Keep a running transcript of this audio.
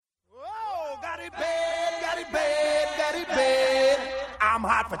I'm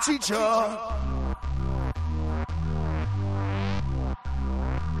hot for teacher.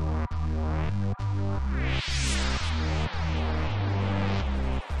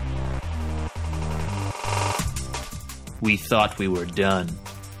 We thought we were done.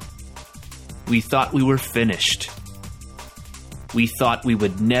 We thought we were finished. We thought we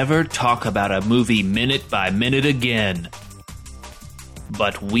would never talk about a movie minute by minute again.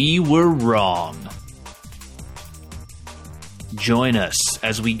 But we were wrong. Join us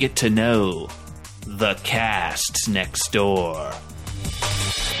as we get to know the cast next door.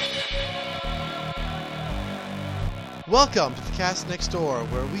 Welcome to the Cast Next Door,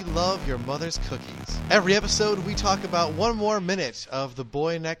 where we love your mother's cookies. Every episode, we talk about one more minute of The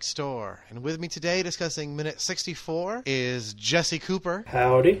Boy Next Door. And with me today, discussing minute 64, is Jesse Cooper.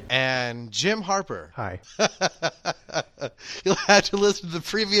 Howdy. And Jim Harper. Hi. You'll have to listen to the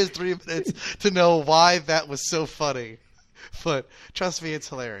previous 3 minutes to know why that was so funny. But trust me, it's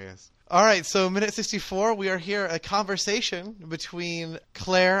hilarious. All right, so minute 64, we are here, a conversation between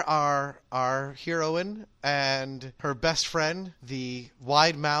Claire, our heroine, and her best friend, the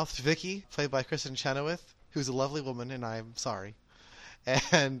wide-mouthed Vicky, played by Kristen Chenoweth, who's a lovely woman, and I'm sorry.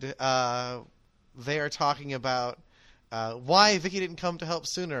 And they are talking about why Vicky didn't come to help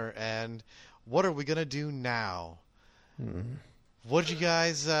sooner, and what are we going to do now? What did you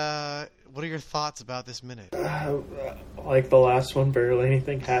guys... what are your thoughts about this minute? Like the last one, barely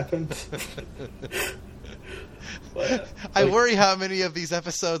anything happened. I worry how many of these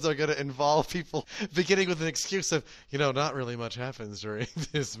episodes are going to involve people beginning with an excuse of, not really much happens during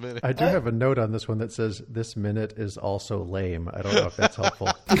this minute. I do have a note on this one that says, this minute is also lame. I don't know if that's helpful.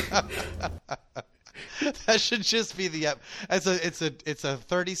 That should just be the it's a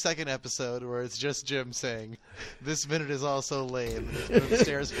 30-second episode where it's just Jim saying, "This minute is also lame." In his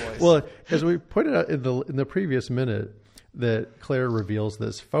stairs voice. Well, as we pointed out in the previous minute, that Claire reveals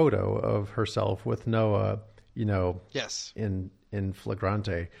this photo of herself with Noah, yes, in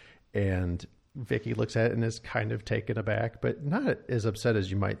flagrante, and Vicky looks at it and is kind of taken aback, but not as upset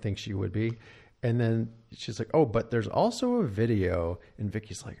as you might think she would be. And then she's like, "Oh, but there's also a video," and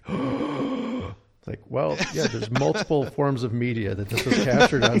Vicky's like, "Oh." It's like, well, yeah, there's multiple forms of media that this was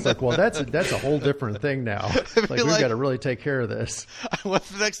captured on. It's like, well, that's a whole different thing now. Like, we've got to really take care of this. What's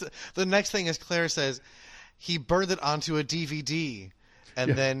the next thing is Claire says, he burned it onto a DVD.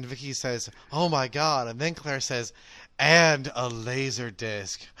 And then Vicky says, "Oh my God." And then Claire says, "And a laser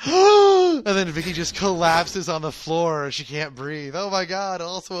disc." And then Vicky just collapses on the floor. She can't breathe. "Oh my God,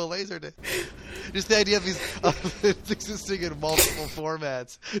 also a laser disc." Just the idea of these existing in multiple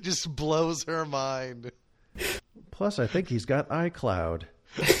formats just blows her mind. Plus, I think he's got iCloud.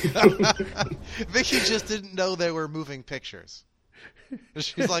 Vicky just didn't know they were moving pictures.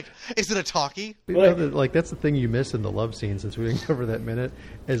 She's like, "Is it a talkie?" That's the thing you miss in the love scenes, since we didn't cover that minute,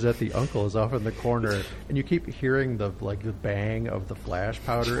 is that the uncle is off in the corner and you keep hearing the bang of the flash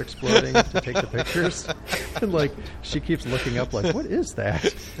powder exploding to take the pictures. And she keeps looking up like, "What is that?"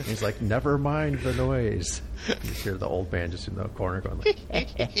 And he's like, "Never mind the noise." You just hear the old man just in the corner going like,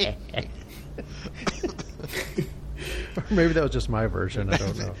 or maybe that was just my version. I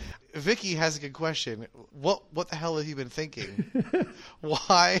don't know. Vicky has a good question. What the hell have you been thinking?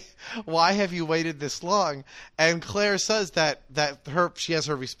 Why have you waited this long? And Claire says that she has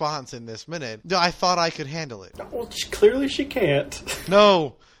her response in this minute. No, I thought I could handle it. Well, clearly she can't.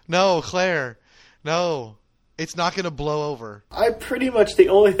 No, Claire. No. It's not going to blow over. I pretty much, the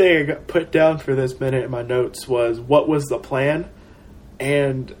only thing I got put down for this minute in my notes was, what was the plan?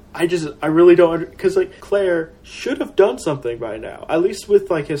 And I really don't, because Claire should have done something by now, at least with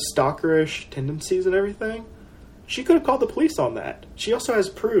his stalkerish tendencies and everything. She could have called the police on that. She also has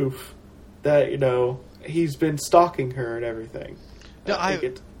proof that he's been stalking her and everything. No,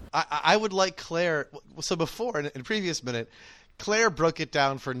 I would like Claire. So before in the previous minute, Claire broke it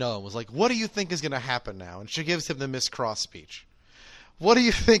down for Noah. Was like, "What do you think is going to happen now?" And she gives him the Miss Cross speech. What do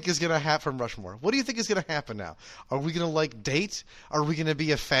you think is going to happen from Rushmore? What do you think is going to happen now? Are we going to date? Are we going to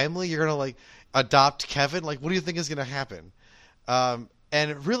be a family? You're going to adopt Kevin? What do you think is going to happen?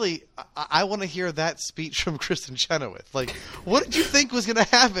 And really, I want to hear that speech from Kristen Chenoweth. What did you think was going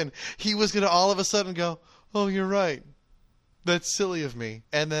to happen? He was going to all of a sudden go, "Oh, you're right. That's silly of me."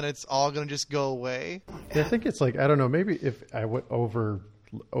 And then it's all going to just go away. Yeah, I think it's I don't know, maybe if I would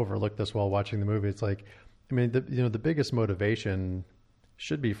overlook this while watching the movie, it's the biggest motivation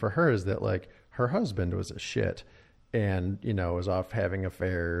should be for her is that her husband was a shit and, was off having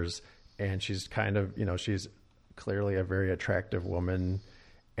affairs, and she's kind of, she's clearly a very attractive woman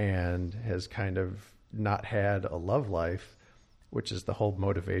and has kind of not had a love life, which is the whole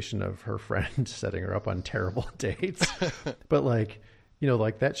motivation of her friend setting her up on terrible dates. But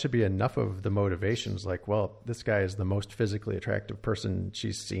like that should be enough of the motivations. Like, well, this guy is the most physically attractive person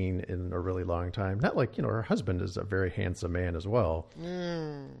she's seen in a really long time. Not like, her husband is a very handsome man as well.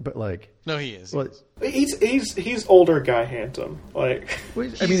 But like, no, he is. Well, he's older guy handsome. Like,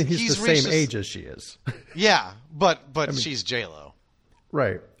 I mean, he's the same age as she is. Yeah, but she's J-Lo.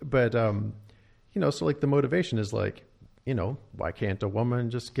 Right. But, so like the motivation is like, why can't a woman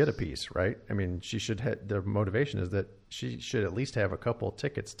just get a piece, right? I mean, she should the motivation is that she should at least have a couple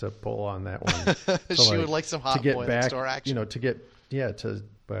tickets to pull on that one. She would like some hot boy next door action.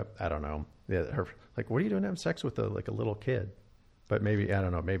 But I don't know. Yeah, what are you doing having sex with a little kid? But maybe, I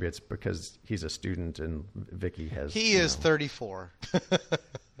don't know, maybe it's because he's a student and Vicky has... He is 34.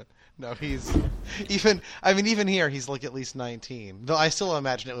 No, even here, he's like at least 19. Though I still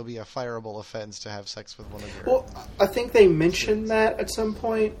imagine it would be a fireable offense to have sex with one of your... Well, I think they mentioned that at some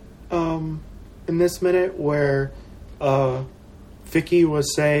point in this minute where Vicky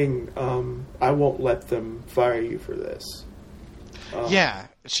was saying, I won't let them fire you for this. Yeah,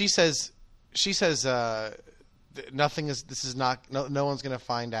 she says, nothing is, this is not, no one's going to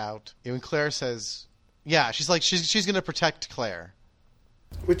find out. And Claire says, yeah, she's like, she's going to protect Claire.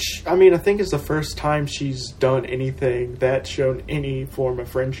 Which, I mean, I think is the first time she's done anything that's shown any form of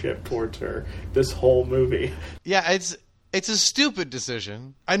friendship towards her this whole movie. Yeah, it's a stupid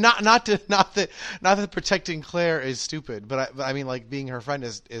decision. Not that protecting Claire is stupid, but I mean, like, being her friend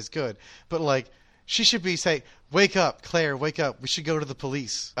is good. But like, she should be saying, "Wake up, Claire, wake up. We should go to the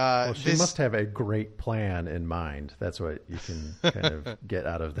police." Well, she must have a great plan in mind. That's what you can kind of get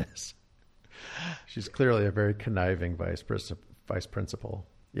out of this. She's clearly a very conniving vice principal.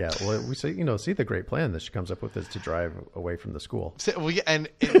 Yeah, well, we say, see the great plan that she comes up with is to drive away from the school. And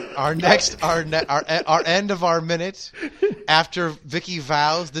our end of our minute, after Vicky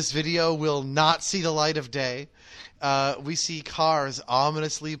vows this video will not see the light of day, we see cars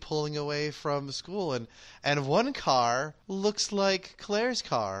ominously pulling away from the school, and one car looks like Claire's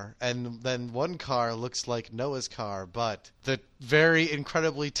car, and then one car looks like Noah's car, but the very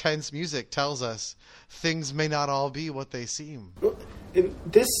incredibly tense music tells us things may not all be what they seem.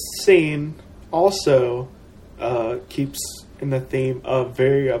 This scene also keeps in the theme of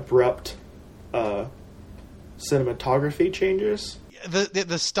very abrupt cinematography changes.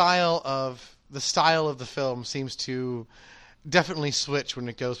 The style of the film seems to definitely switch when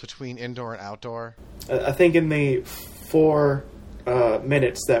it goes between indoor and outdoor. I think in the 4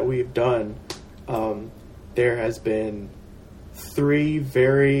 minutes that we've done, there has been 3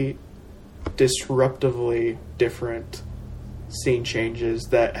 very disruptively different scene changes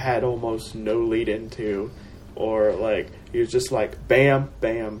that had almost no lead into, or like it was just like bam,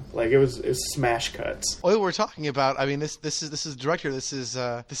 bam, like it was smash cuts. What we're talking about, I mean, this is director. This is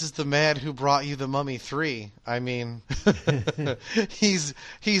the man who brought you The Mummy 3. I mean, he's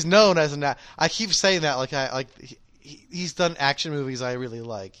known as an. I keep saying that he's done action movies I really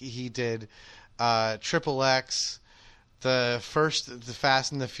like. He did Triple X, the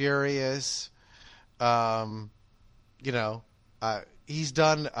Fast and the Furious. He's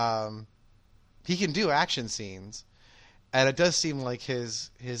done. He can do action scenes, and it does seem like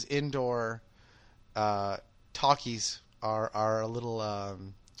his indoor talkies are a little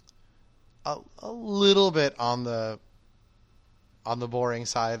bit on the boring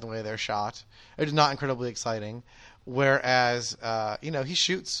side of the way they're shot. It's not incredibly exciting, whereas he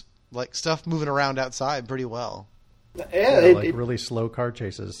shoots like stuff moving around outside pretty well. Yeah, really slow car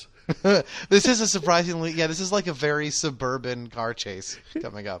chases. This is this is like a very suburban car chase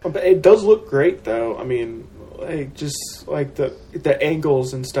coming up. But it does look great, though. I mean, like just like the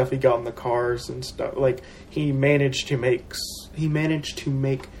angles and stuff he got in the cars and stuff. Like he managed to make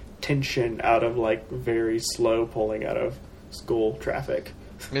tension out of like very slow pulling out of school traffic.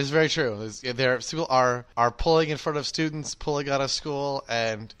 It's very true. People are pulling in front of students, pulling out of school,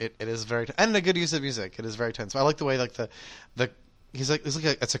 and it is very and a good use of music. It is very tense. I like the way like the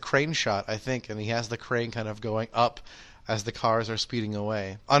it's a crane shot, I think, and he has the crane kind of going up as the cars are speeding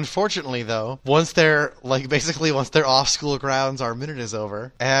away. Unfortunately, though, once they're off school grounds, our minute is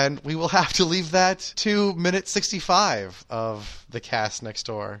over, and we will have to leave that to minute 65 of the cast next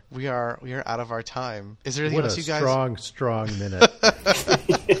door. We are out of our time. Is there anything else you guys? Strong minute.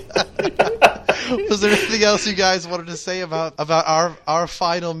 Was there anything else you guys wanted to say about our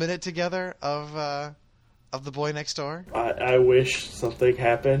final minute together of The Boy Next Door? I wish something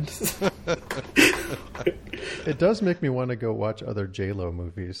happened. It does make me want to go watch other J-Lo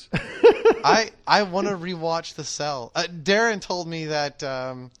movies. I want to rewatch The Cell. Darren told me that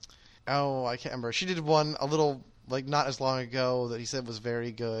I can't remember. She did one a little like not as long ago that he said was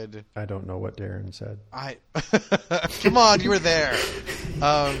very good. I don't know what Darren said. Come on, you were there.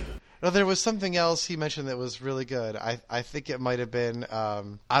 No, there was something else he mentioned that was really good. I think it might have been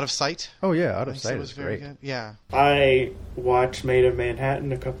Out of Sight. Oh yeah, Out of Sight was very great. Good. Yeah. I watched Made in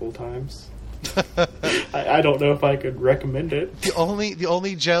Manhattan a couple of times. I don't know if I could recommend it. The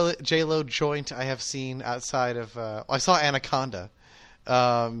only J-Lo joint I have seen outside of I saw Anaconda,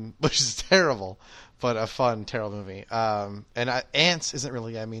 which is terrible, but a fun, terrible movie. And Ants isn't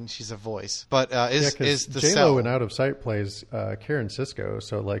really. I mean, she's a voice, but is the J-Lo Cell. in Out of Sight plays Karen Cisco,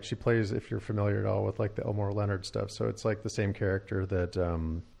 so like she plays, if you're familiar at all with like the Elmore Leonard stuff, so it's like the same character that.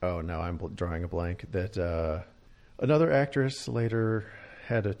 Now I'm drawing a blank. That another actress later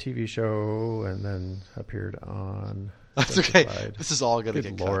had a TV show and then appeared on. That's okay. This is all going to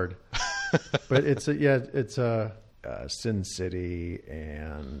get Lord. But it's Sin City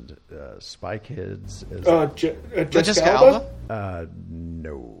and Spy Kids. Jessica Alba?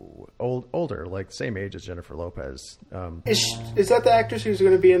 No, older, like same age as Jennifer Lopez. Is that the actress who's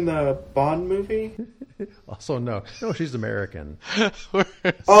going to be in the Bond movie? Also, no, she's American.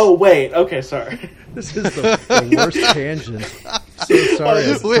 Oh wait, okay, sorry. This is the worst tangent. So sorry,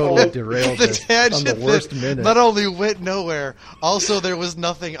 I totally derailed the this tangent on the worst minute. Not only went nowhere, also there was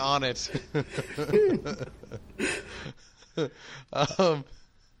nothing on it.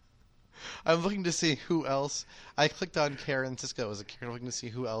 I'm looking to see who else. I clicked on Karen Cisco as a Karen, looking to see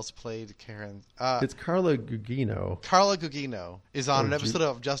who else played Karen. It's Carla Gugino. Carla Gugino is on an episode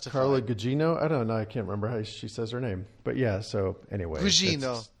of Justified. Carla Gugino? I don't know. I can't remember how she says her name. But yeah, so anyway.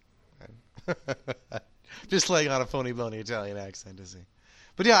 Gugino. Just laying on a phony bony Italian accent, is he?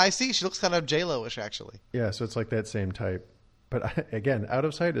 But yeah, I see. She looks kind of J-Lo-ish, actually. Yeah, so it's like that same type. But again, Out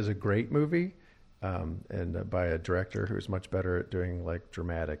of Sight is a great movie. And by a director who's much better at doing like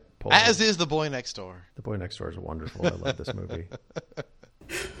dramatic pulls. As is The Boy Next Door. The Boy Next Door is wonderful. I love this movie.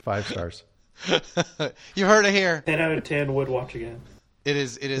 5 stars. You heard it here. 10 out of 10 would watch again. It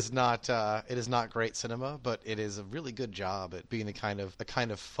is not great cinema, but it is a really good job at being a kind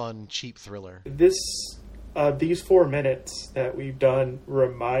of fun, cheap thriller. These 4 minutes that we've done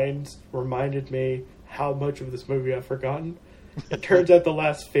reminded me how much of this movie I've forgotten. It turns out the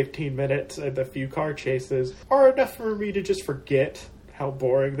last 15 minutes and the few car chases are enough for me to just forget how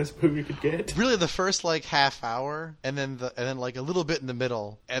boring this movie could get. Really, the first like half hour, and then like a little bit in the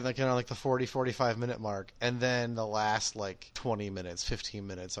middle, and like like the 40-45 minute mark, and then the last like 20 minutes, 15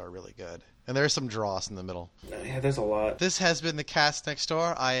 minutes are really good. And there's some dross in the middle. Yeah, there's a lot. This has been The Cast Next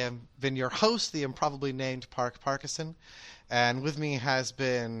Door. I have been your host, the improbably named Park Parkinson, and with me has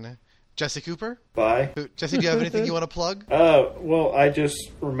been Jesse Cooper. Bye. Jesse, do you have anything you want to plug? Well, I just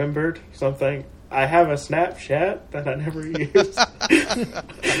remembered something. I have a Snapchat that I never use.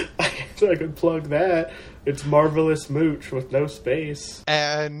 So I could plug that. It's Marvelous Mooch with no space.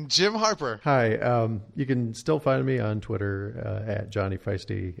 And Jim Harper. Hi. You can still find me on Twitter at Johnny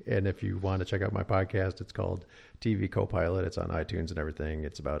Feisty. And if you want to check out my podcast, it's called TV Copilot. It's on iTunes and everything.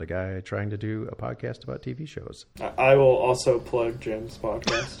 It's about a guy trying to do a podcast about TV shows. I will also plug Jim's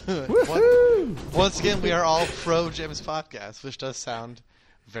podcast. Once again, we are all pro Jim's podcast, which does sound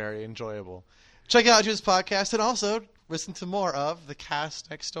very enjoyable. Check out Jim's podcast and also listen to more of The Cast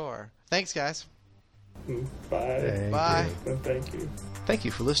Next Door. Thanks, guys. Bye. Bye. Thank you. Thank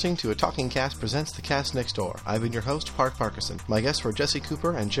you for listening to A Talking Cast Presents The Cast Next Door. I've been your host, Park Parkinson. My guests were Jesse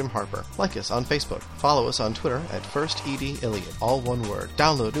Cooper and Jim Harper. Like us on Facebook. Follow us on Twitter at FirstEDIliad, all one word.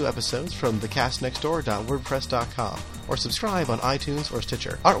 Download new episodes from thecastnextdoor.wordpress.com or subscribe on iTunes or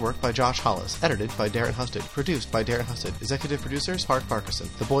Stitcher. Artwork by Josh Hollis. Edited by Darren Husted. Produced by Darren Husted. Executive producers, Park Parkinson.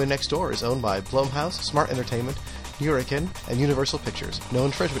 The Boy Next Door is owned by Blumhouse, Smart Entertainment, Hurricane, and Universal Pictures. No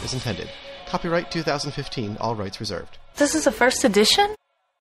infringement is intended. Copyright 2015, all rights reserved. This is a first edition?